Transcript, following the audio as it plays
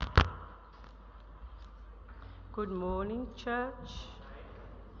Good morning, church.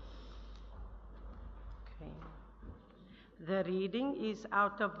 Okay. The reading is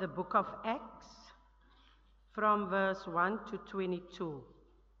out of the book of Acts from verse 1 to 22.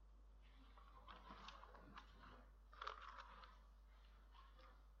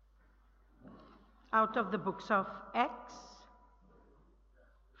 Out of the books of Acts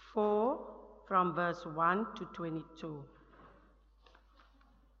 4 from verse 1 to 22.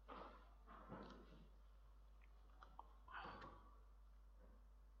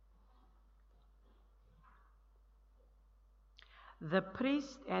 The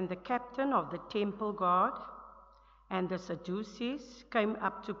priest and the captain of the temple guard and the Sadducees came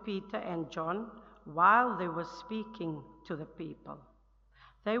up to Peter and John while they were speaking to the people.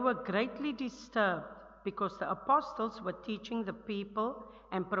 They were greatly disturbed because the apostles were teaching the people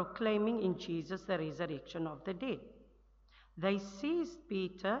and proclaiming in Jesus the resurrection of the dead. They seized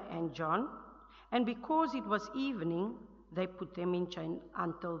Peter and John, and because it was evening, they put them in chains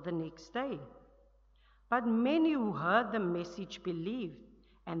until the next day. But many who heard the message believed,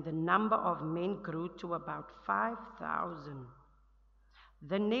 and the number of men grew to about 5,000.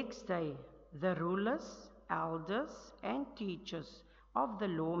 The next day, the rulers, elders, and teachers of the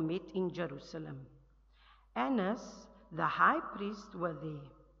law met in Jerusalem. Annas, the high priest, were there,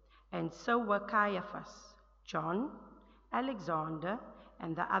 and so were Caiaphas, John, Alexander,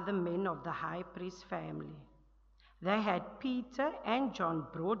 and the other men of the high priest's family. They had Peter and John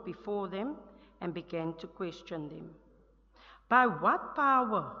brought before them and began to question them. By what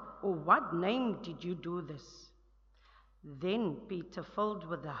power or what name did you do this? Then Peter, filled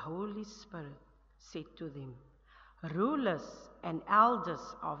with the Holy Spirit, said to them, Rulers and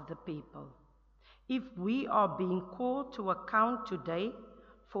elders of the people, if we are being called to account today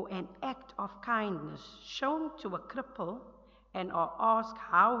for an act of kindness shown to a cripple and are asked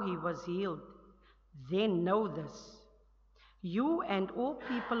how he was healed, then know this, you and all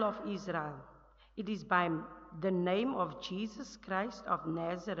people of Israel, it is by the name of Jesus Christ of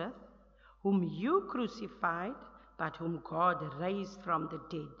Nazareth, whom you crucified, but whom God raised from the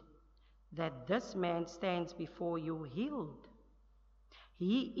dead, that this man stands before you healed.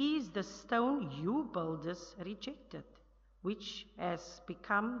 He is the stone you builders rejected, which has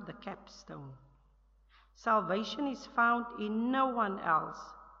become the capstone. Salvation is found in no one else,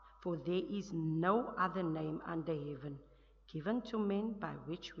 for there is no other name under heaven given to men by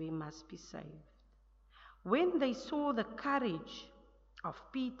which we must be saved. When they saw the courage of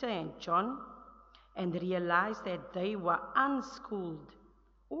Peter and John and realized that they were unschooled,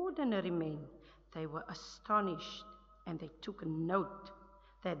 ordinary men, they were astonished, and they took note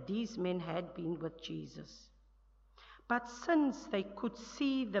that these men had been with Jesus. But since they could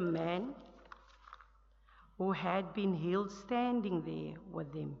see the man who had been healed standing there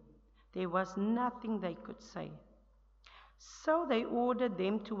with them, there was nothing they could say. So they ordered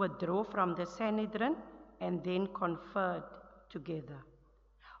them to withdraw from the Sanhedrin and then conferred together.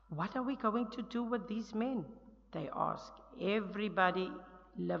 What are we going to do with these men? They asked. Everybody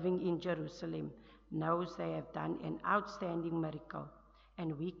living in Jerusalem knows they have done an outstanding miracle,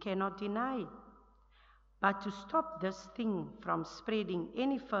 and we cannot deny it. But to stop this thing from spreading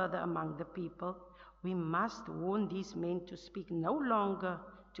any further among the people, we must warn these men to speak no longer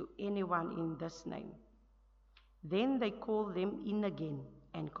to anyone in this name. Then they called them in again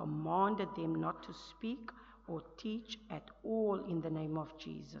and commanded them not to speak or teach at all in the name of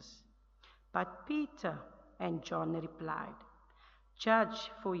Jesus. But Peter and John replied,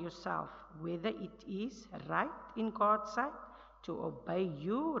 Judge for yourself whether it is right in God's sight to obey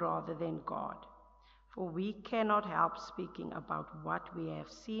you rather than God. For we cannot help speaking about what we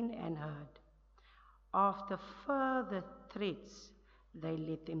have seen and heard. After further threats, they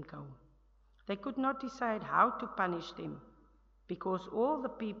let them go. They could not decide how to punish them, because all the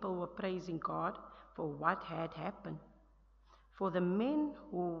people were praising God for what had happened. For the man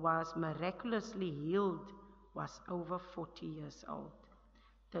who was miraculously healed was over 40 years old.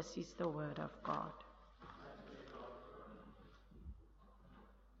 This is the word of God.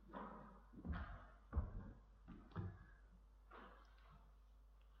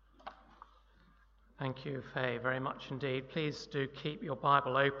 Thank you, Faye, very much indeed. Please do keep your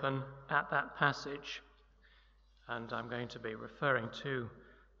Bible open at that passage. And I'm going to be referring to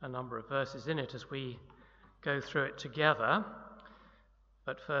a number of verses in it as we go through it together.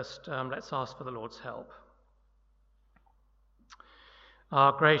 But first, let's ask for the Lord's help.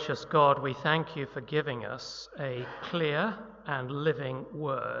 Our gracious God, we thank you for giving us a clear and living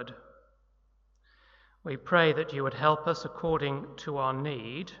word. We pray that you would help us according to our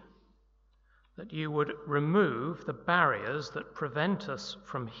need, that you would remove the barriers that prevent us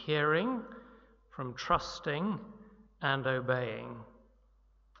from hearing, from trusting and obeying.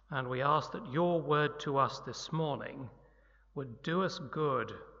 And we ask that your word to us this morning would do us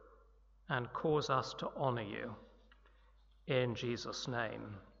good and cause us to honour you. In Jesus'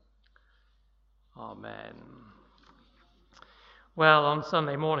 name, amen. Well, on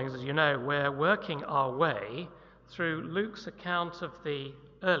Sunday mornings, as you know, we're working our way through Luke's account of the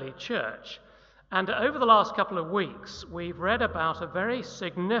early church. And over the last couple of weeks, we've read about a very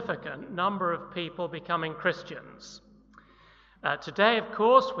significant number of people becoming Christians. Today, of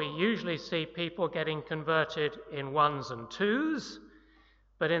course, we usually see people getting converted in ones and twos,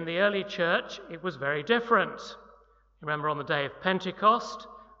 but in the early church, it was very different. Remember, on the day of Pentecost,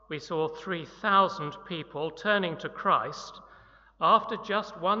 we saw 3,000 people turning to Christ after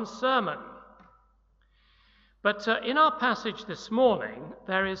just one sermon. But in our passage this morning,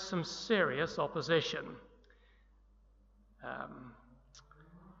 there is some serious opposition.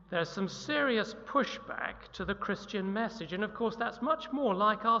 There's some serious pushback to the Christian message, and of course that's much more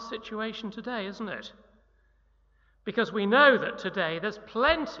like our situation today, isn't it? Because we know that today there's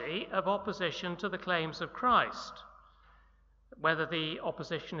plenty of opposition to the claims of Christ. Whether the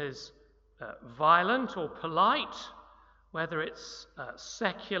opposition is violent or polite, whether it's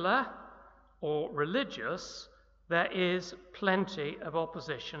secular or religious, there is plenty of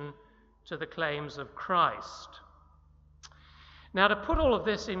opposition to the claims of Christ. Now, to put all of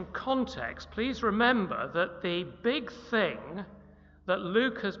this in context, please remember that the big thing that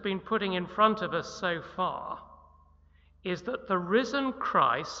Luke has been putting in front of us so far is that the risen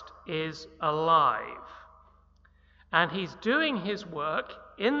Christ is alive. And he's doing his work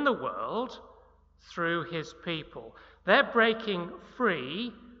in the world through his people. They're breaking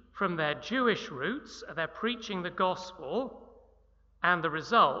free from their Jewish roots, they're preaching the gospel, and the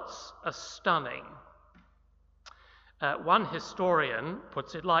results are stunning. One historian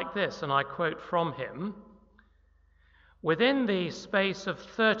puts it like this, and I quote from him: "Within the space of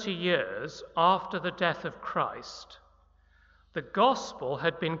 30 years after the death of Christ, the gospel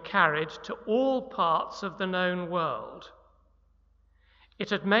had been carried to all parts of the known world.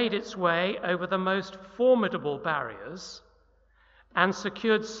 It had made its way over the most formidable barriers and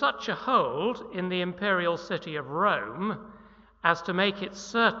secured such a hold in the imperial city of Rome as to make it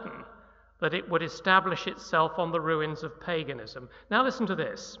certain that it would establish itself on the ruins of paganism." Now listen to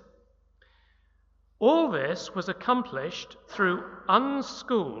this. "All this was accomplished through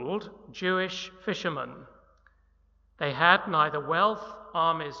unschooled Jewish fishermen. They had neither wealth,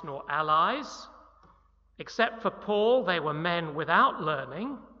 armies, nor allies. Except for Paul, they were men without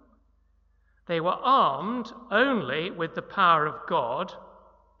learning. They were armed only with the power of God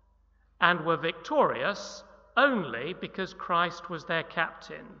and were victorious only because Christ was their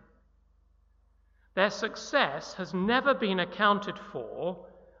captain. Their success has never been accounted for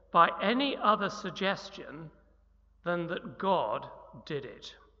by any other suggestion than that God did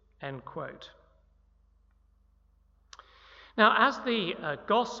it." End quote. Now, as the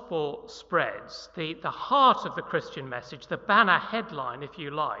gospel spreads, the heart of the Christian message, the banner headline, if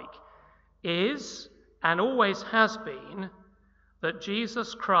you like, is and always has been that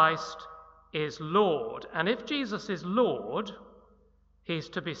Jesus Christ is Lord. And if Jesus is Lord, he's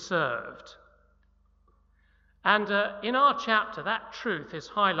to be served. And in our chapter, that truth is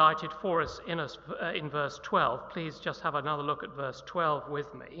highlighted for us in verse 12. Please just have another look at verse 12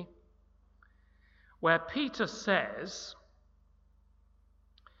 with me, where Peter says,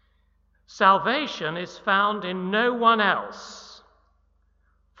 "Salvation is found in no one else,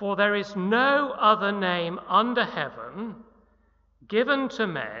 for there is no other name under heaven given to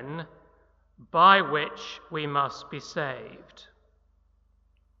men by which we must be saved."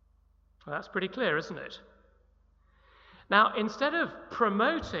 Well, that's pretty clear, isn't it? Now, instead of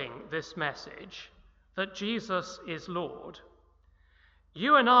promoting this message that Jesus is Lord,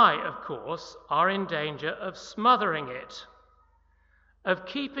 you and I, of course, are in danger of smothering it, of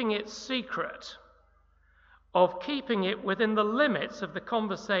keeping it secret, of keeping it within the limits of the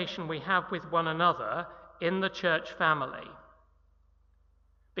conversation we have with one another in the church family.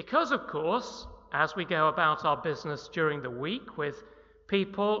 Because, of course, as we go about our business during the week with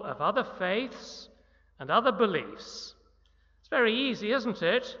people of other faiths and other beliefs, it's very easy, isn't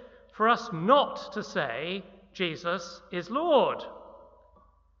it, for us not to say Jesus is Lord,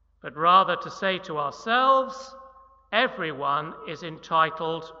 but rather to say to ourselves, everyone is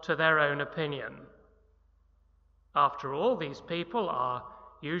entitled to their own opinion. After all, these people are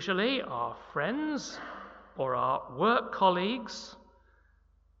usually our friends or our work colleagues,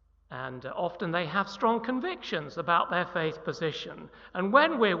 and often they have strong convictions about their faith position. And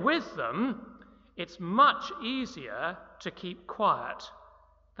when we're with them, it's much easier to keep quiet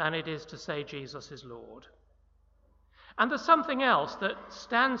than it is to say Jesus is Lord. And there's something else that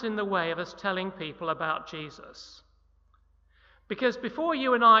stands in the way of us telling people about Jesus. Because before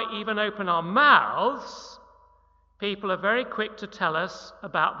you and I even open our mouths, people are very quick to tell us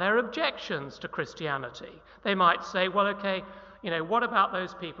about their objections to Christianity. They might say, well, okay, what about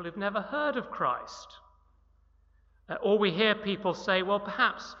those people who've never heard of Christ? Or we hear people say, well,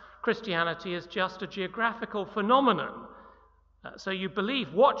 perhaps Christianity is just a geographical phenomenon. So you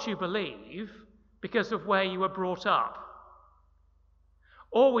believe what you believe because of where you were brought up.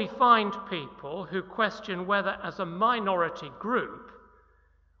 Or we find people who question whether, as a minority group,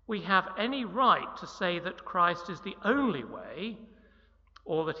 we have any right to say that Christ is the only way,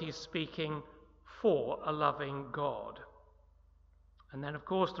 or that he's speaking for a loving God. And then, of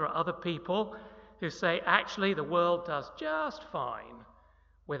course, there are other people who say, actually, the world does just fine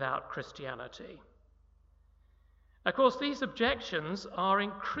without Christianity. Of course, these objections are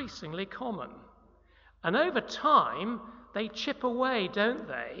increasingly common. And over time, they chip away, don't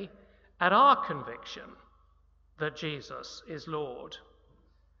they, at our conviction that Jesus is Lord.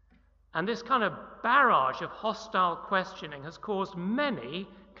 And this kind of barrage of hostile questioning has caused many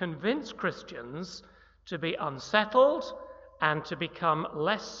convinced Christians to be unsettled and to become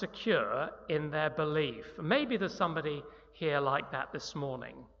less secure in their belief. Maybe there's somebody here like that this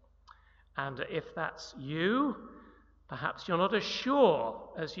morning. And if that's you, perhaps you're not as sure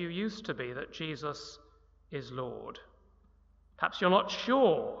as you used to be that Jesus is Lord. Perhaps you're not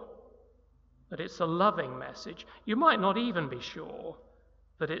sure that it's a loving message. You might not even be sure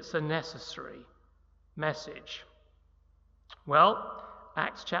that it's a necessary message. Well,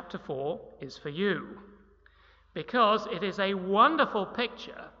 Acts chapter 4 is for you, because it is a wonderful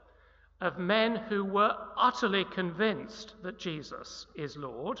picture of men who were utterly convinced that Jesus is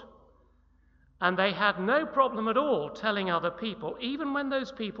Lord, and they had no problem at all telling other people, even when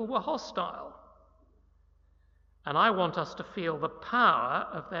those people were hostile. And I want us to feel the power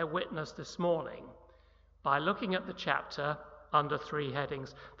of their witness this morning by looking at the chapter under 3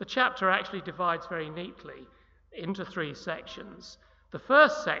 headings. The chapter actually divides very neatly into 3 sections. The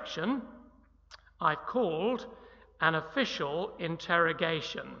first section I've called an official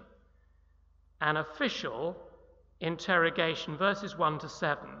interrogation. An official interrogation, verses 1 to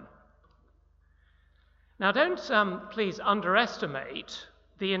 7. Now don't please underestimate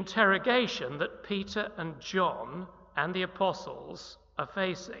the interrogation that Peter and John and the apostles are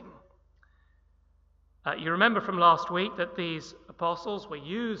facing. You remember from last week that these apostles were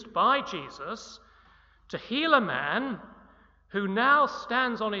used by Jesus to heal a man who now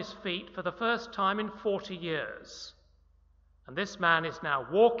stands on his feet for the first time in 40 years. And this man is now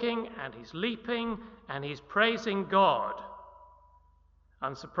walking, and he's leaping, and he's praising God.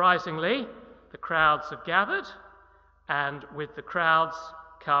 Unsurprisingly, the crowds have gathered, and with the crowds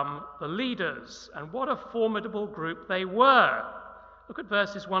come the leaders. And what a formidable group they were. Look at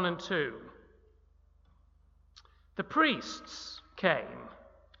verses 1 and 2. The priests came.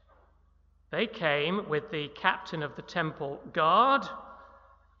 They came with the captain of the temple guard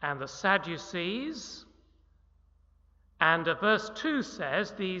and the Sadducees. And verse 2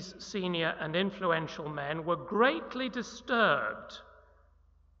 says these senior and influential men were greatly disturbed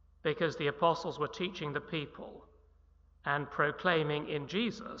because the apostles were teaching the people and proclaiming in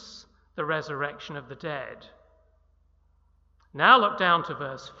Jesus the resurrection of the dead. Now look down to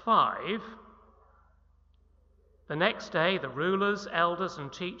verse 5. The next day, the rulers, elders,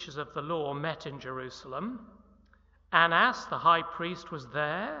 and teachers of the law met in Jerusalem. Annas, the high priest, was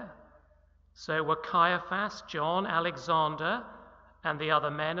there. So were Caiaphas, John, Alexander, and the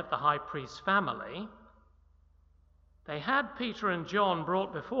other men of the high priest's family. They had Peter and John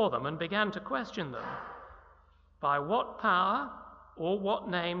brought before them and began to question them. By what power or what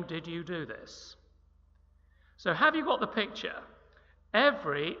name did you do this? So have you got the picture?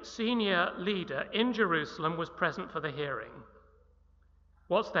 Every senior leader in Jerusalem was present for the hearing.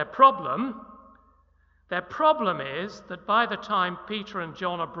 What's their problem? Their problem is that by the time Peter and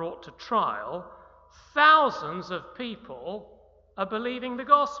John are brought to trial, thousands of people are believing the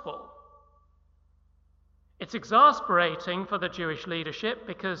gospel. It's exasperating for the Jewish leadership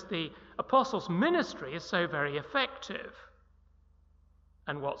because the apostles' ministry is so very effective.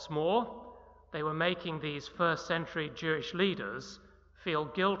 And what's more, they were making these first century Jewish leaders feel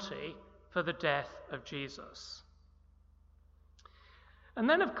guilty for the death of Jesus. And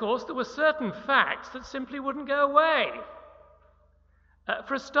then, of course, there were certain facts that simply wouldn't go away.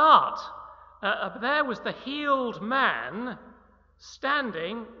 For a start, there was the healed man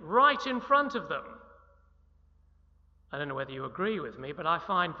standing right in front of them. I don't know whether you agree with me, but I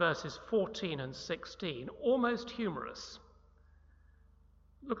find verses 14 and 16 almost humorous.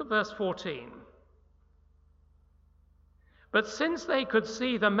 Look at verse 14. But since they could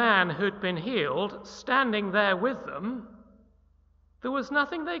see the man who'd been healed standing there with them, there was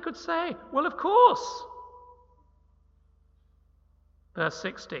nothing they could say. Well, of course. Verse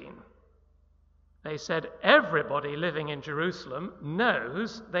 16. They said, everybody living in Jerusalem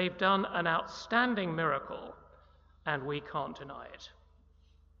knows they've done an outstanding miracle, and we can't deny it.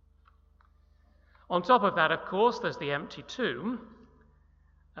 On top of that, of course, there's the empty tomb.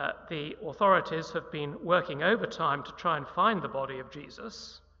 The authorities have been working overtime to try and find the body of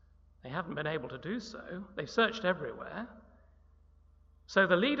Jesus. They haven't been able to do so. They've searched everywhere. So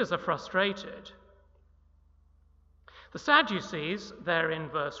the leaders are frustrated. The Sadducees, there in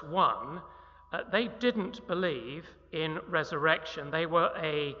verse 1, they didn't believe in resurrection. They were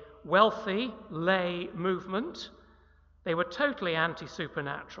a wealthy lay movement. They were totally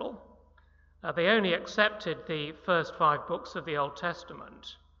anti-supernatural. They only accepted the first 5 books of the Old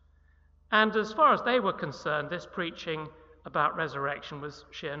Testament. And as far as they were concerned, this preaching about resurrection was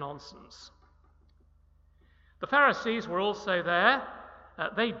sheer nonsense. The Pharisees were also there.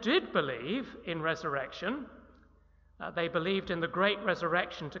 They did believe in resurrection. They believed in the great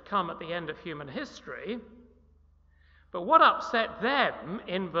resurrection to come at the end of human history. But what upset them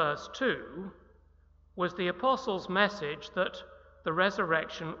in verse 2 was the apostles' message that the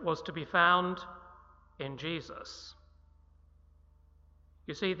resurrection was to be found in Jesus.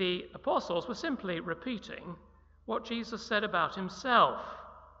 You see, the apostles were simply repeating what Jesus said about himself.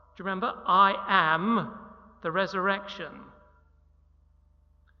 Do you remember? I am the resurrection.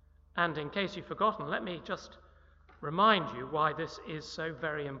 And in case you've forgotten, let me just remind you why this is so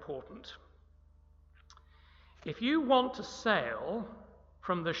very important. If you want to sail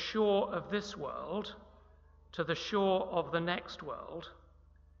from the shore of this world to the shore of the next world,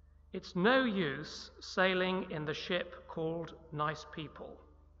 it's no use sailing in the ship called Nice People.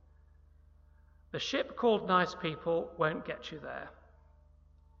 The ship called Nice People won't get you there.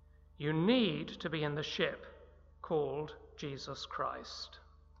 You need to be in the ship called Jesus Christ,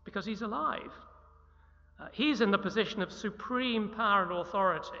 because he's alive. He's in the position of supreme power and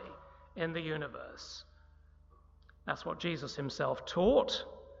authority in the universe. That's what Jesus himself taught,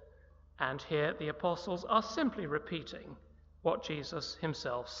 and here the apostles are simply repeating what Jesus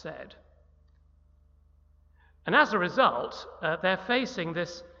himself said. And as a result, they're facing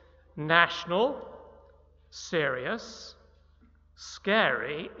this national, serious,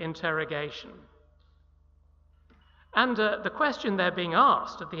 scary interrogation. And the question they're being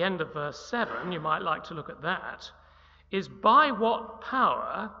asked at the end of verse 7, you might like to look at that, is by what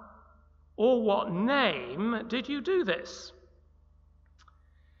power or what name did you do this?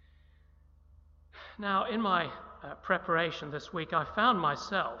 Now, in my preparation this week, I found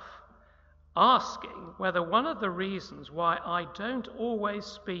myself asking whether one of the reasons why I don't always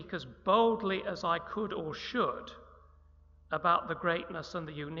speak as boldly as I could or should about the greatness and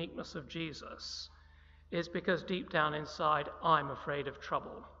the uniqueness of Jesus is because deep down inside I'm afraid of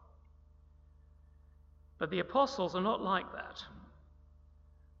trouble. But the apostles are not like that.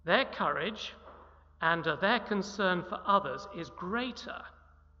 Their courage and their concern for others is greater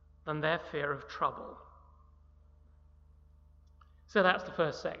than their fear of trouble. So that's the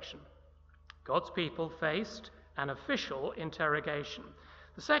first section. God's people faced an official interrogation.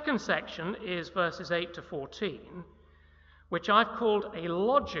 The second section is verses 8 to 14, which I've called a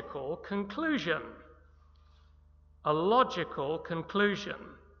logical conclusion. A logical conclusion.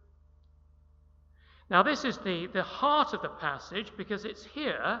 Now, this is the heart of the passage, because it's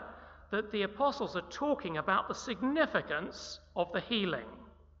here that the apostles are talking about the significance of the healing.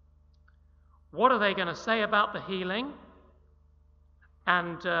 What are they going to say about the healing?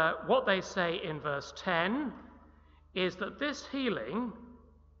 And what they say in verse 10 is that this healing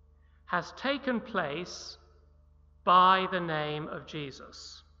has taken place by the name of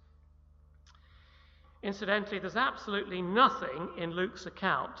Jesus. Incidentally, there's absolutely nothing in Luke's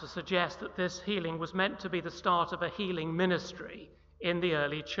account to suggest that this healing was meant to be the start of a healing ministry in the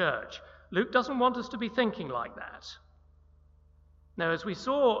early church. Luke doesn't want us to be thinking like that. Now, as we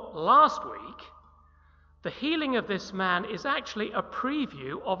saw last week, the healing of this man is actually a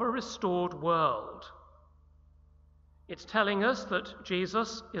preview of a restored world. It's telling us that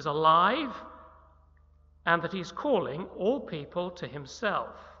Jesus is alive and that he's calling all people to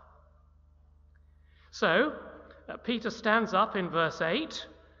himself. So, Peter stands up in verse 8,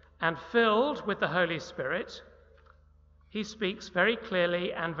 and filled with the Holy Spirit, he speaks very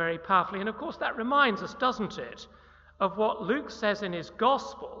clearly and very powerfully. And of course that reminds us, doesn't it, of what Luke says in his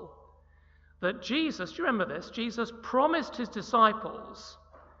gospel, that Jesus, do you remember this? Jesus promised his disciples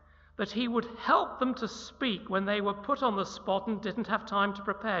that he would help them to speak when they were put on the spot and didn't have time to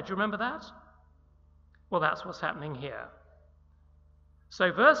prepare. Do you remember that? Well, that's what's happening here.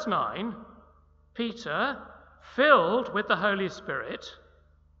 So verse 9, Peter, filled with the Holy Spirit,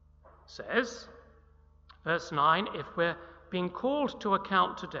 says, verse 9, if we're being called to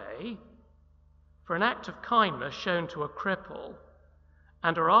account today for an act of kindness shown to a cripple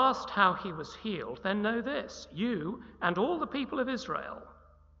and are asked how he was healed, then know this, you and all the people of Israel,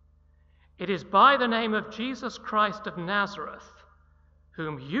 it is by the name of Jesus Christ of Nazareth,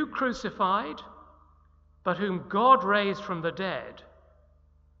 whom you crucified, but whom God raised from the dead,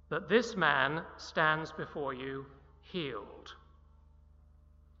 that this man stands before you healed.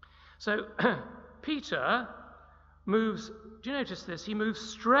 So Peter moves, do you notice this? He moves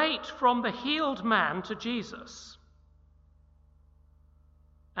straight from the healed man to Jesus.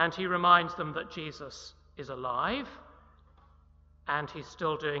 And he reminds them that Jesus is alive and he's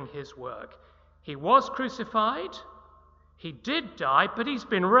still doing his work. He was crucified, he did die, but he's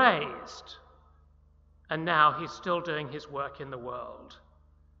been raised. And now he's still doing his work in the world.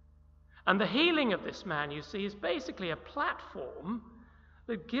 And the healing of this man, you see, is basically a platform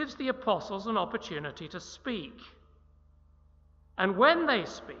that gives the apostles an opportunity to speak. And when they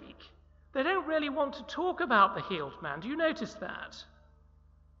speak, they don't really want to talk about the healed man. Do you notice that?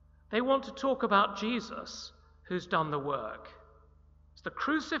 They want to talk about Jesus, who's done the work. It's the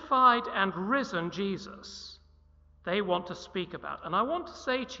crucified and risen Jesus they want to speak about. And I want to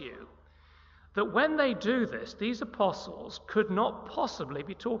say to you that when they do this, these apostles could not possibly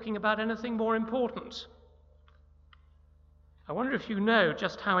be talking about anything more important. I wonder if you know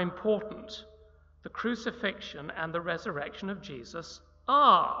just how important the crucifixion and the resurrection of Jesus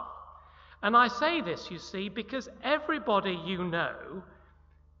are. And I say this, you see, because everybody you know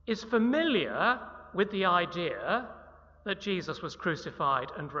is familiar with the idea that Jesus was crucified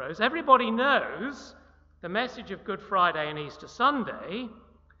and rose. Everybody knows the message of Good Friday and Easter Sunday,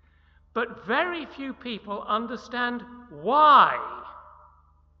 but very few people understand why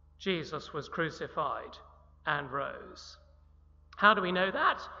Jesus was crucified and rose. How do we know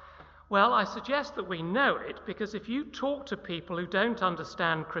that? Well, I suggest that we know it because if you talk to people who don't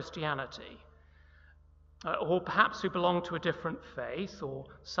understand Christianity, or perhaps who belong to a different faith or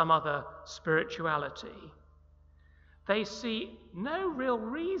some other spirituality, they see no real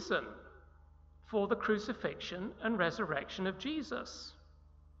reason for the crucifixion and resurrection of Jesus.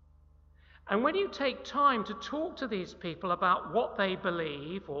 And when you take time to talk to these people about what they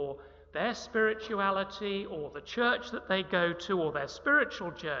believe or their spirituality or the church that they go to or their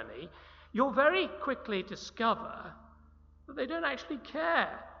spiritual journey, you'll very quickly discover that they don't actually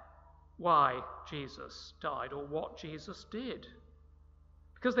care why Jesus died or what Jesus did.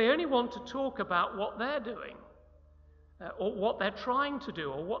 Because they only want to talk about what they're doing or what they're trying to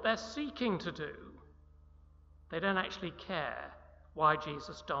do or what they're seeking to do. They don't actually care why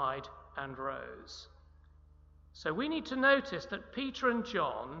Jesus died and rose. So we need to notice that Peter and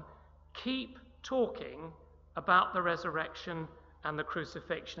John keep talking about the resurrection and the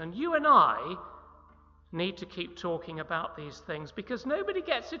crucifixion. And you and I need to keep talking about these things because nobody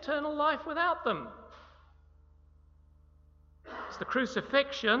gets eternal life without them. It's the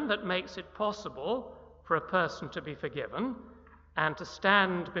crucifixion that makes it possible for a person to be forgiven and to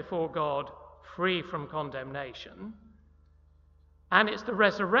stand before God free from condemnation. And it's the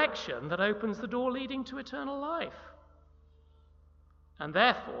resurrection that opens the door leading to eternal life. And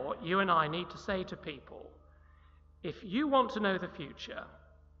therefore, you and I need to say to people, if you want to know the future,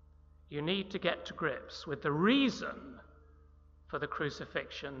 you need to get to grips with the reason for the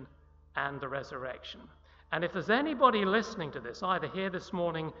crucifixion and the resurrection. And if there's anybody listening to this, either here this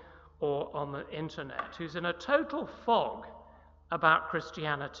morning or on the internet, who's in a total fog about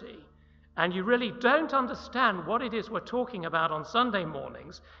Christianity, and you really don't understand what it is we're talking about on Sunday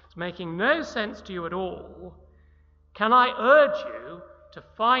mornings, it's making no sense to you at all, can I urge you to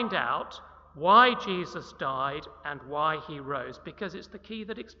find out why Jesus died and why he rose, because it's the key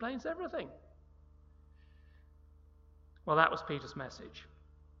that explains everything. Well, that was Peter's message.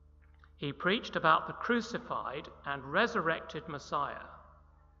 He preached about the crucified and resurrected Messiah.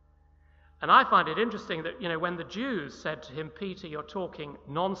 And I find it interesting that, when the Jews said to him, Peter, you're talking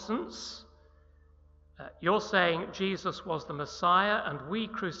nonsense. You're saying Jesus was the Messiah and we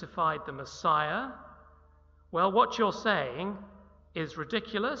crucified the Messiah. Well, what you're saying is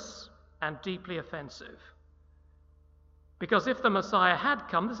ridiculous and deeply offensive. Because if the Messiah had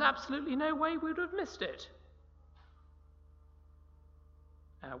come, there's absolutely no way we would have missed it.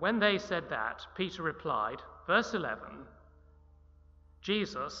 When they said that, Peter replied, verse 11,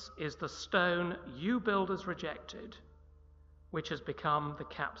 Jesus is the stone you builders rejected, which has become the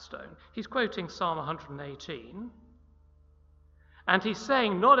capstone. He's quoting Psalm 118, and he's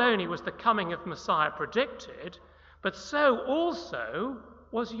saying not only was the coming of Messiah predicted, but so also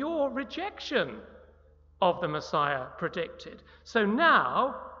was your rejection of the Messiah predicted. So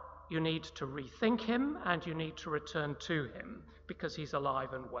now you need to rethink him and you need to return to him because he's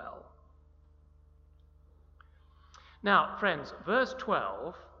alive and well. Now, friends, verse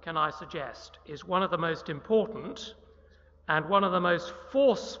 12, can I suggest, is one of the most important and one of the most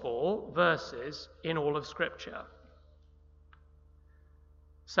forceful verses in all of Scripture.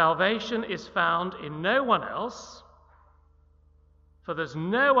 Salvation is found in no one else, for there's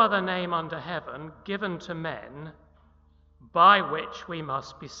no other name under heaven given to men by which we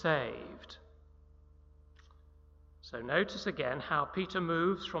must be saved. So notice again how Peter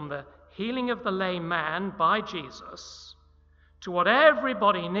moves from the healing of the lame man by Jesus to what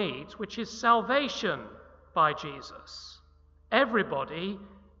everybody needs, which is salvation by Jesus. Everybody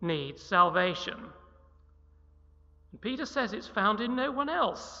needs salvation. And Peter says it's found in no one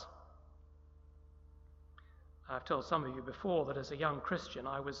else. I've told some of you before that as a young Christian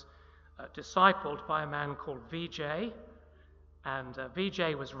I was discipled by a man called Vijay, and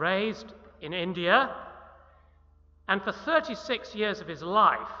Vijay was raised in India, and for 36 years of his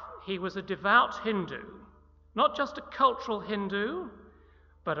life he was a devout Hindu, not just a cultural Hindu,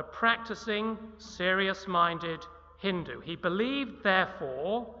 but a practicing, serious-minded Hindu. He believed,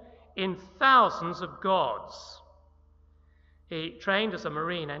 therefore, in thousands of gods. He trained as a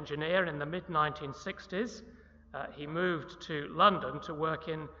marine engineer in the mid-1960s. He moved to London to work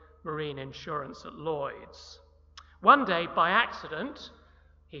in marine insurance at Lloyd's. One day, by accident,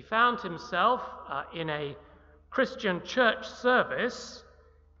 he found himself in a Christian church service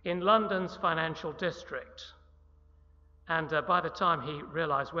in London's financial district. And by the time he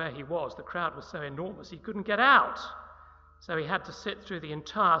realized where he was, the crowd was so enormous he couldn't get out. So he had to sit through the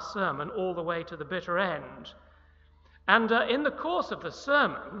entire sermon all the way to the bitter end. And in the course of the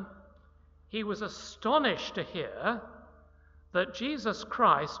sermon, he was astonished to hear that Jesus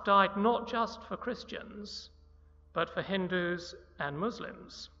Christ died not just for Christians, but for Hindus and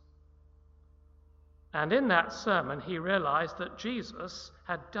Muslims. And in that sermon, he realized that Jesus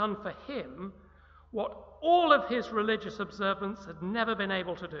had done for him what all of his religious observance had never been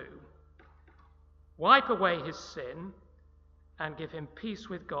able to do: wipe away his sin and give him peace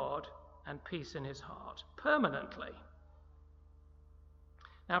with God and peace in his heart, permanently.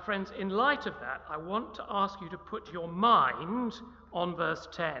 Now, friends, in light of that, I want to ask you to put your mind on verse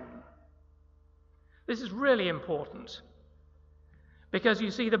 10. This is really important, because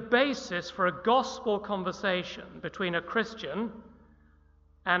you see, the basis for a gospel conversation between a Christian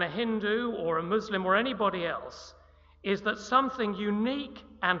and a Hindu or a Muslim or anybody else is that something unique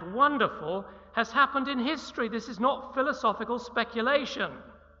and wonderful has happened in history. This is not philosophical speculation.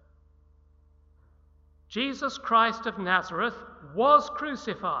 Jesus Christ of Nazareth was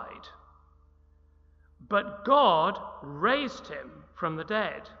crucified, but God raised him from the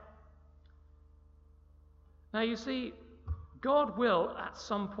dead. Now you see, God will at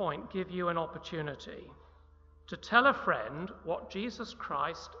some point give you an opportunity to tell a friend what Jesus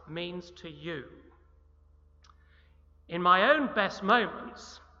Christ means to you. In my own best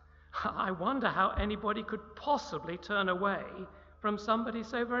moments, I wonder how anybody could possibly turn away from somebody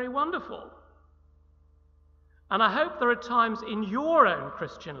so very wonderful. And I hope there are times in your own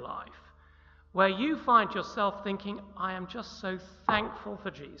Christian life where you find yourself thinking, I am just so thankful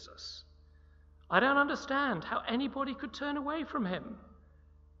for Jesus. I don't understand how anybody could turn away from him.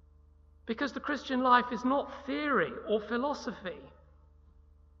 Because the Christian life is not theory or philosophy.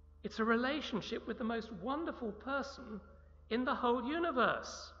 It's a relationship with the most wonderful person in the whole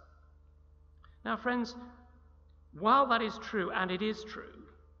universe. Now, friends, while that is true, and it is true,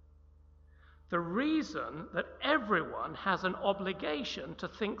 the reason that everyone has an obligation to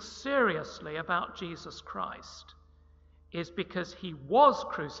think seriously about Jesus Christ is because he was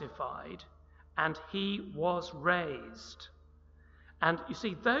crucified and he was raised. And you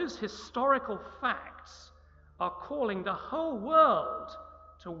see, those historical facts are calling the whole world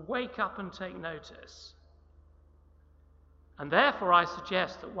to wake up and take notice. And therefore, I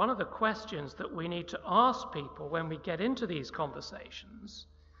suggest that one of the questions that we need to ask people when we get into these conversations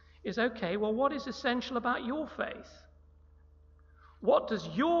is, okay, well, what is essential about your faith? What does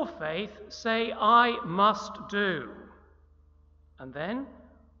your faith say I must do? And then,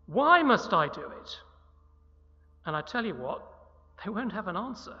 why must I do it? And I tell you what, they won't have an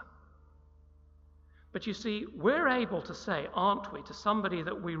answer. But you see, we're able to say, aren't we, to somebody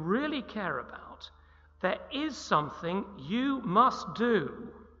that we really care about, there is something you must do.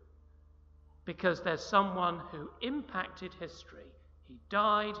 because there's someone who impacted history. He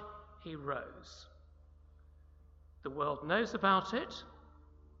died, he rose. The world knows about it.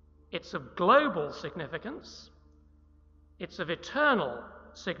 It's of global significance. It's of eternal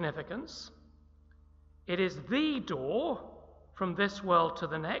significance. It is the door from this world to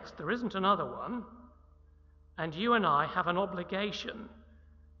the next. There isn't another one. And you and I have an obligation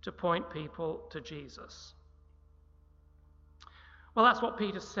to point people to Jesus. Well, that's what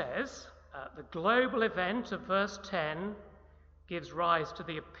Peter says. The global event of verse 10 gives rise to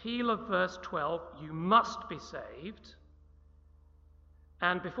the appeal of verse 12, you must be saved.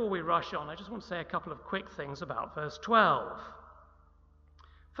 And before we rush on, I just want to say a couple of quick things about verse 12.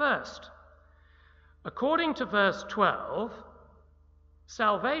 First, according to verse 12,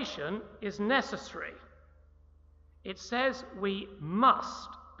 salvation is necessary. It says we must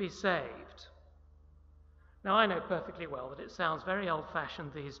be saved. Now, I know perfectly well that it sounds very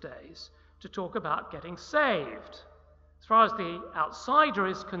old-fashioned these days to talk about getting saved. As far as the outsider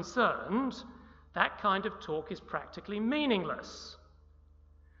is concerned, that kind of talk is practically meaningless.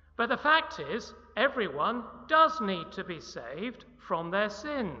 But the fact is, everyone does need to be saved from their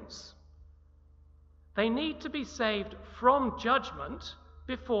sins. They need to be saved from judgment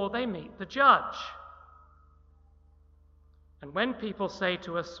before they meet the judge. And when people say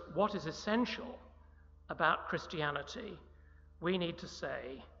to us, what is essential about Christianity, we need to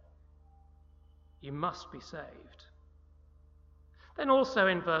say, you must be saved. Then also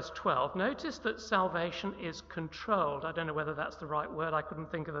in verse 12, notice that salvation is controlled. I don't know whether that's the right word. I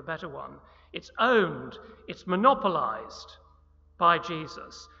couldn't think of a better one. It's owned. It's monopolized by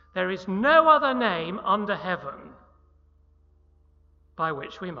Jesus. There is no other name under heaven by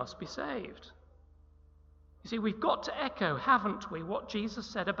which we must be saved. You see, we've got to echo, haven't we, what Jesus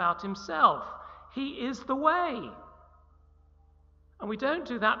said about himself. He is the way. And we don't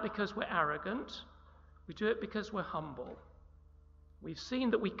do that because we're arrogant. We do it because we're humble. We've seen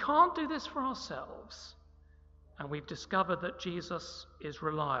that we can't do this for ourselves, and we've discovered that Jesus is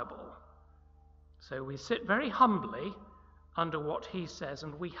reliable. So we sit very humbly under what he says,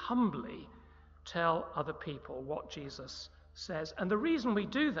 and we humbly tell other people what Jesus says. And the reason we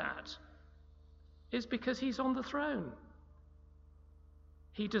do that is because he's on the throne.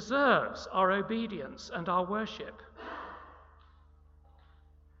 He deserves our obedience and our worship.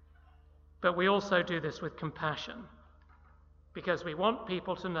 But we also do this with compassion, because we want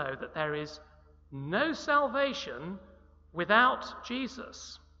people to know that there is no salvation without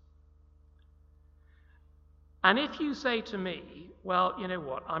Jesus. And if you say to me, well, you know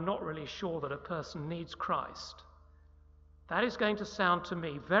what, I'm not really sure that a person needs Christ, that is going to sound to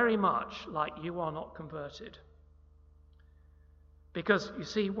me very much like you are not converted. Because, you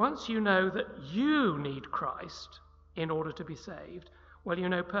see, once you know that you need Christ in order to be saved, well, you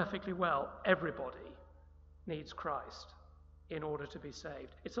know perfectly well everybody needs Christ in order to be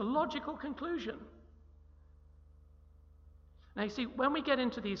saved. It's a logical conclusion. Now, you see, when we get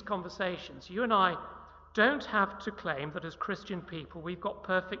into these conversations, you and I don't have to claim that as Christian people we've got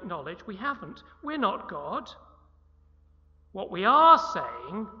perfect knowledge. We haven't. We're not God. What we are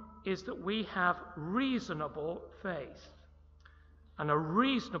saying is that we have reasonable faith and a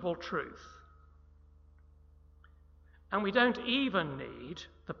reasonable truth. And we don't even need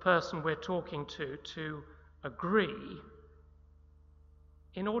the person we're talking to agree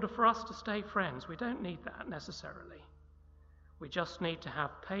in order for us to stay friends. We don't need that necessarily. We just need to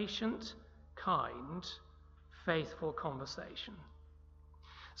have patient, kind, faithful conversation.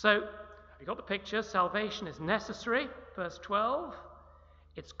 So, you got the picture. Salvation is necessary, verse 12.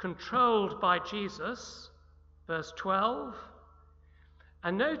 It's controlled by Jesus, verse 12.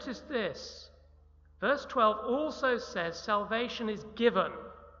 And notice this. Verse 12 also says salvation is given.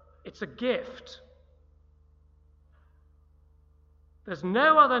 It's a gift. There's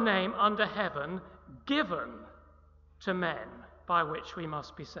no other name under heaven given to men by which we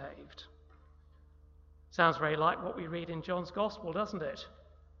must be saved. Sounds very like what we read in John's Gospel, doesn't it?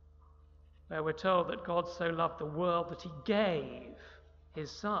 Where we're told that God so loved the world that he gave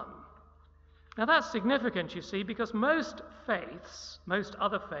his Son. Now that's significant, you see, because most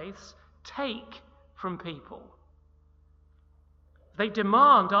other faiths, take from people. They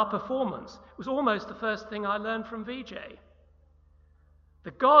demand our performance. It was almost the first thing I learned from Vijay.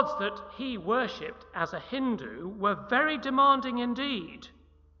 The gods that he worshipped as a Hindu were very demanding indeed.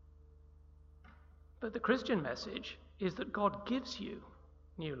 But the Christian message is that God gives you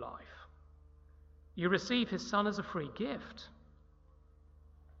new life. You receive his Son as a free gift.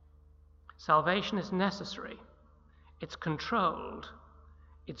 Salvation is necessary. It's controlled.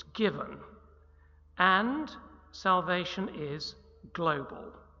 It's given. And salvation is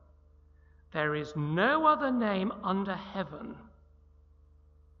global. there is no other name under heaven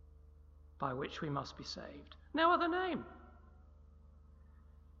by which we must be saved. No other name.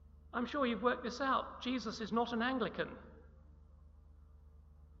 I'm sure you've worked this out. Jesus is not an Anglican.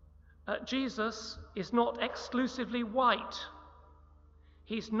 Jesus is not exclusively white.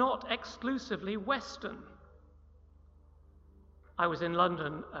 He's not exclusively Western. I was in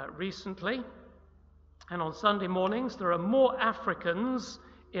London recently, and on Sunday mornings there are more Africans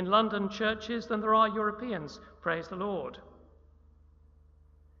in London churches than there are Europeans. Praise the Lord.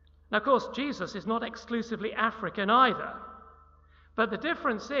 Now, of course, Jesus is not exclusively African either. But the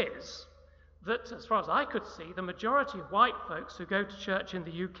difference is that, as far as I could see, the majority of white folks who go to church in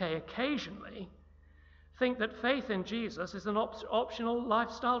the UK occasionally think that faith in Jesus is an optional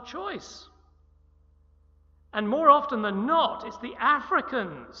lifestyle choice. And more often than not, it's the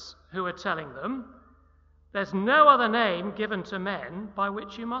Africans who are telling them there's no other name given to men by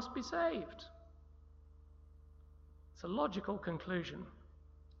which you must be saved. It's a logical conclusion.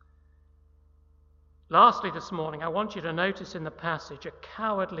 Lastly, this morning, I want you to notice in the passage a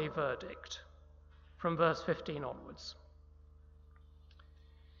cowardly verdict from verse 15 onwards.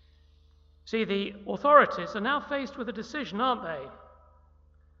 See, the authorities are now faced with a decision, aren't they?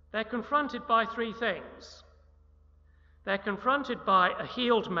 They're confronted by three things. They're confronted by a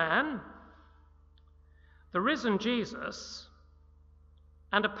healed man, the risen Jesus,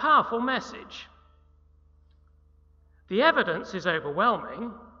 and a powerful message. The evidence is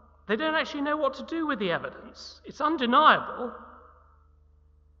overwhelming. They don't actually know what to do with the evidence. It's undeniable.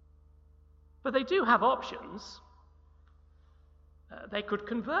 But they do have options. They could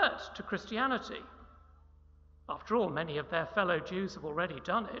convert to Christianity. After all, many of their fellow Jews have already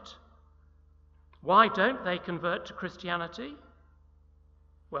done it. Why don't they convert to Christianity?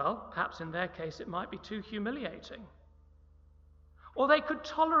 Well, perhaps in their case it might be too humiliating. Or they could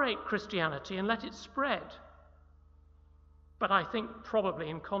tolerate Christianity and let it spread. But I think probably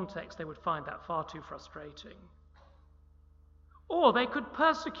in context they would find that far too frustrating. Or they could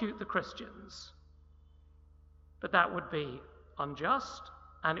persecute the Christians. But that would be unjust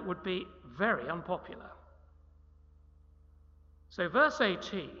and it would be very unpopular. So verse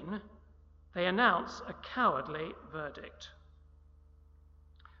 18, they announce a cowardly verdict.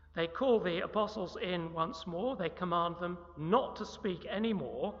 They call the apostles in once more. They command them not to speak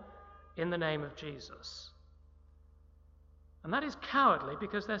anymore in the name of Jesus. And that is cowardly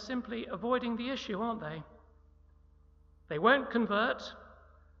because they're simply avoiding the issue, aren't they? They won't convert.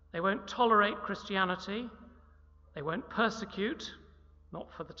 They won't tolerate Christianity. They won't persecute,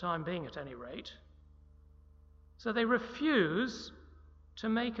 not for the time being at any rate. So they refuse to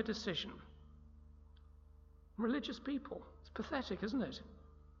make a decision. Religious people. It's pathetic, isn't it?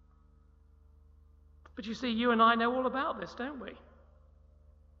 But you see, you and I know all about this, don't we?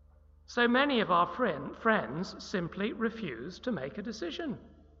 So many of our friends simply refuse to make a decision.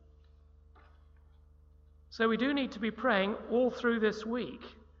 So we do need to be praying all through this week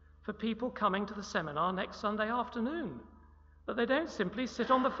for people coming to the seminar next Sunday afternoon, that they don't simply sit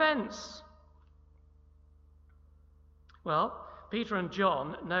on the fence. Well, Peter and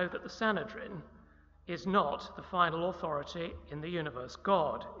John know that the Sanhedrin is not the final authority in the universe.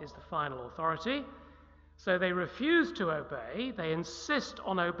 God is the final authority. So they refuse to obey, they insist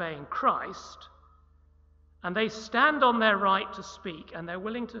on obeying Christ, and they stand on their right to speak, and they're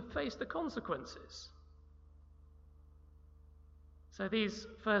willing to face the consequences. So these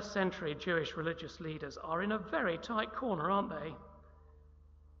first century Jewish religious leaders are in a very tight corner, aren't they?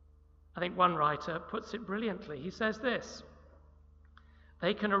 I think one writer puts it brilliantly. He says this: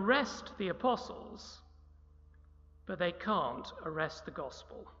 they can arrest the apostles, but they can't arrest the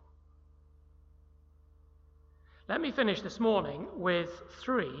gospel. Let me finish this morning with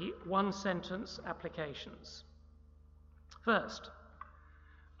 3 one-sentence applications. First,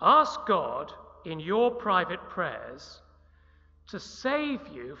 ask God in your private prayers to save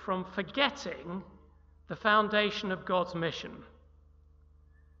you from forgetting the foundation of God's mission.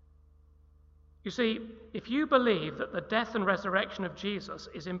 You see, if you believe that the death and resurrection of Jesus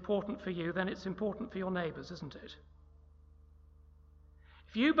is important for you, then it's important for your neighbours, isn't it?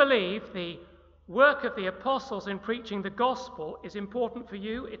 If you believe the work of the apostles in preaching the gospel is important for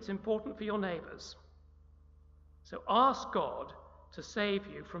you, it's important for your neighbours. So ask God to save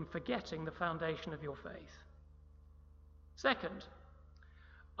you from forgetting the foundation of your faith. Second,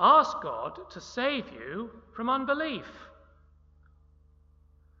 ask God to save you from unbelief.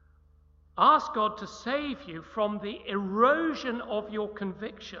 Ask God to save you from the erosion of your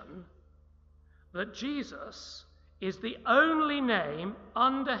conviction that Jesus is the only name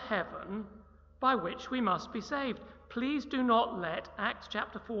under heaven by which we must be saved. please do not let Acts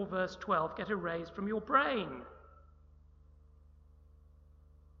chapter 4 verse 12 get erased from your brain.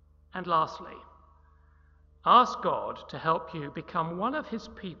 And lastly, ask God to help you become one of his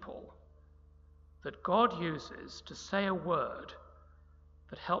people that God uses to say a word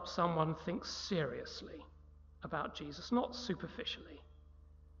that helps someone think seriously about Jesus, not superficially.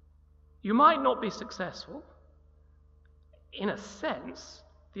 You might not be successful. In a sense,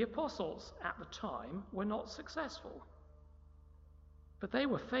 the apostles at the time were not successful, but they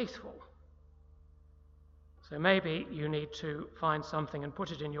were faithful. So maybe you need to find something and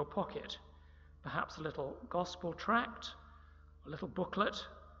put it in your pocket, perhaps a little gospel tract, a little booklet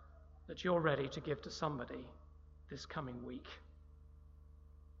that you're ready to give to somebody this coming week.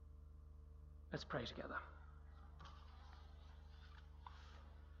 Let's pray together.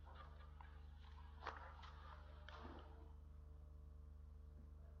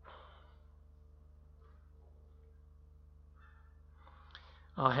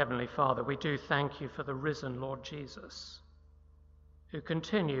 Our Heavenly Father, we do thank you for the risen Lord Jesus, who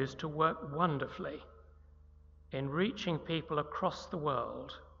continues to work wonderfully in reaching people across the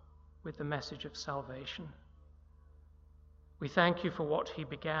world with the message of salvation. We thank you for what he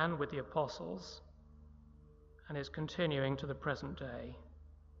began with the apostles and is continuing to the present day.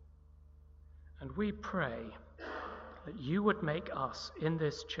 And we pray that you would make us in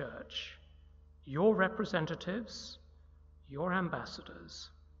this church your representatives, your ambassadors,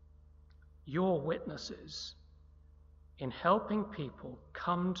 your witnesses in helping people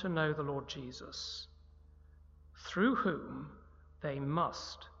come to know the Lord Jesus, through whom they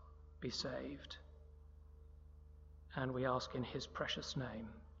must be saved. And we ask in his precious name.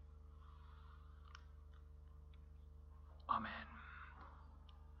 Amen.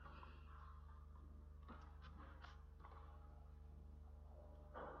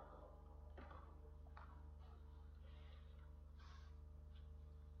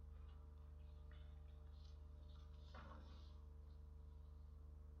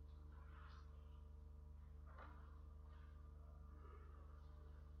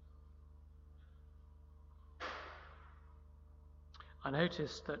 I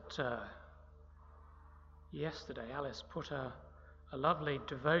noticed that yesterday Alice put a lovely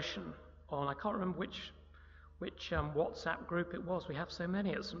devotion on. I can't remember which WhatsApp group it was. We have so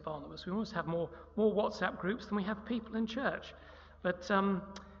many at St Barnabas. We almost have more WhatsApp groups than we have people in church. But there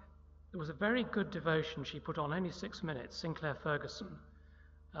was a very good devotion she put on, only 6 minutes, Sinclair Ferguson,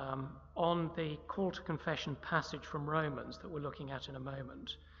 on the call to confession passage from Romans that we're looking at in a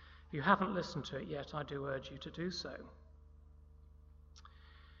moment. If you haven't listened to it yet, I do urge you to do so.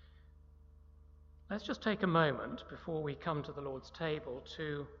 Let's just take a moment before we come to the Lord's table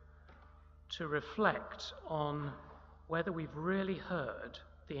to reflect on whether we've really heard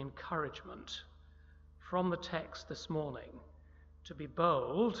the encouragement from the text this morning to be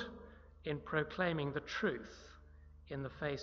bold in proclaiming the truth in the face